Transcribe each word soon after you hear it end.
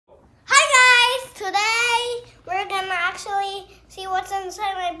Today we're gonna actually see what's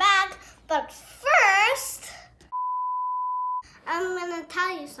inside my bag, but first I'm gonna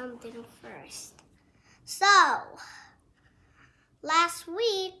tell you something first. So last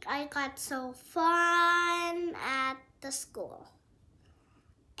week I got so fun at the school,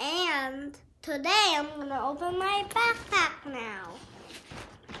 and today I'm gonna open my backpack now.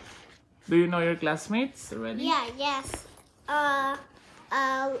 Do you know your classmates already? Yeah, yes.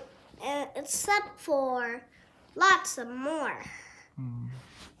 Except for lots of more.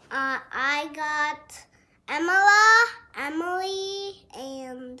 I got Emily,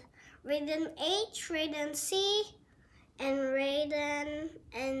 and Raiden H, Raiden C, and Raiden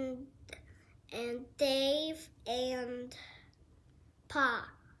and Dave and Pa.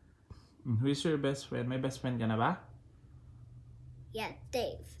 Who is your best friend? May best friend ka na ba? Yeah,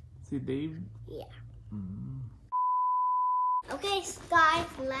 Dave. Si Dave? Yeah. Okay, guys,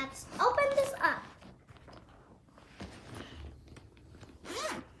 let's open this up.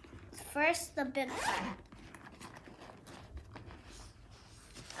 First, the big part.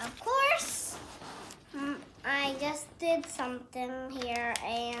 Of course, I just did something here,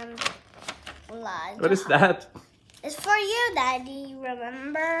 and What is that? It's for you, Daddy,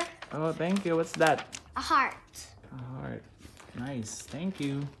 remember? Oh, thank you. What's that? A heart. A heart. Nice. Thank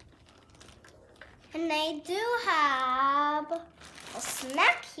you. And I do have a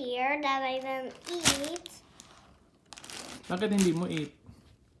snack here that I didn't eat. Bakit hindi mo eat?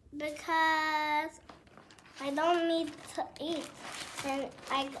 Because I don't need to eat. And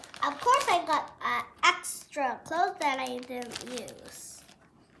of course I got extra clothes that I didn't use.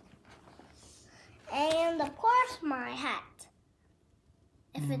 And of course my hat.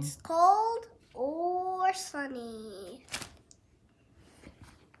 If it's cold or sunny.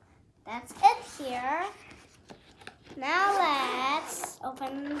 That's it here. Now let's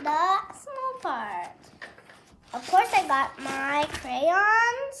open the small part. Of course I got my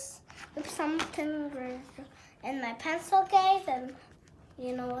crayons with something in my pencil case, and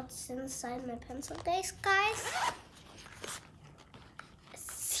you know what's inside my pencil case, guys? A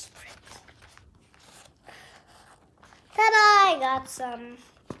secret. Ta-da! I got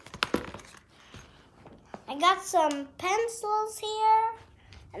some pencils here.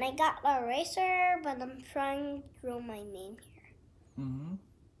 And I got an eraser, but I'm trying to draw my name here.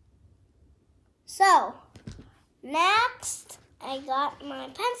 So, next, I got my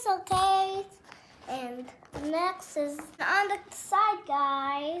pencil case. And next is on the side,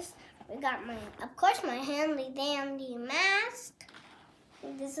 guys. We got of course, my handy dandy mask.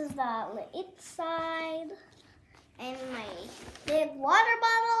 This is the lid side. And my big water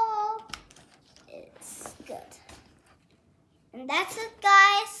bottle. It's good. And that's it,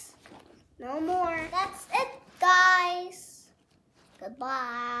 guys. No more. That's it, guys.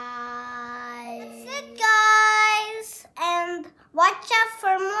 Goodbye. That's it, guys. And watch out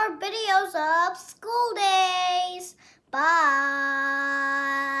for more videos of school days. Bye.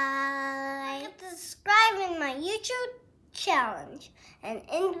 Subscribe in my YouTube challenge. And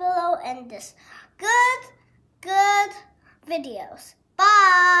in below and this good videos.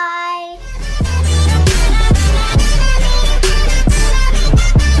 Bye.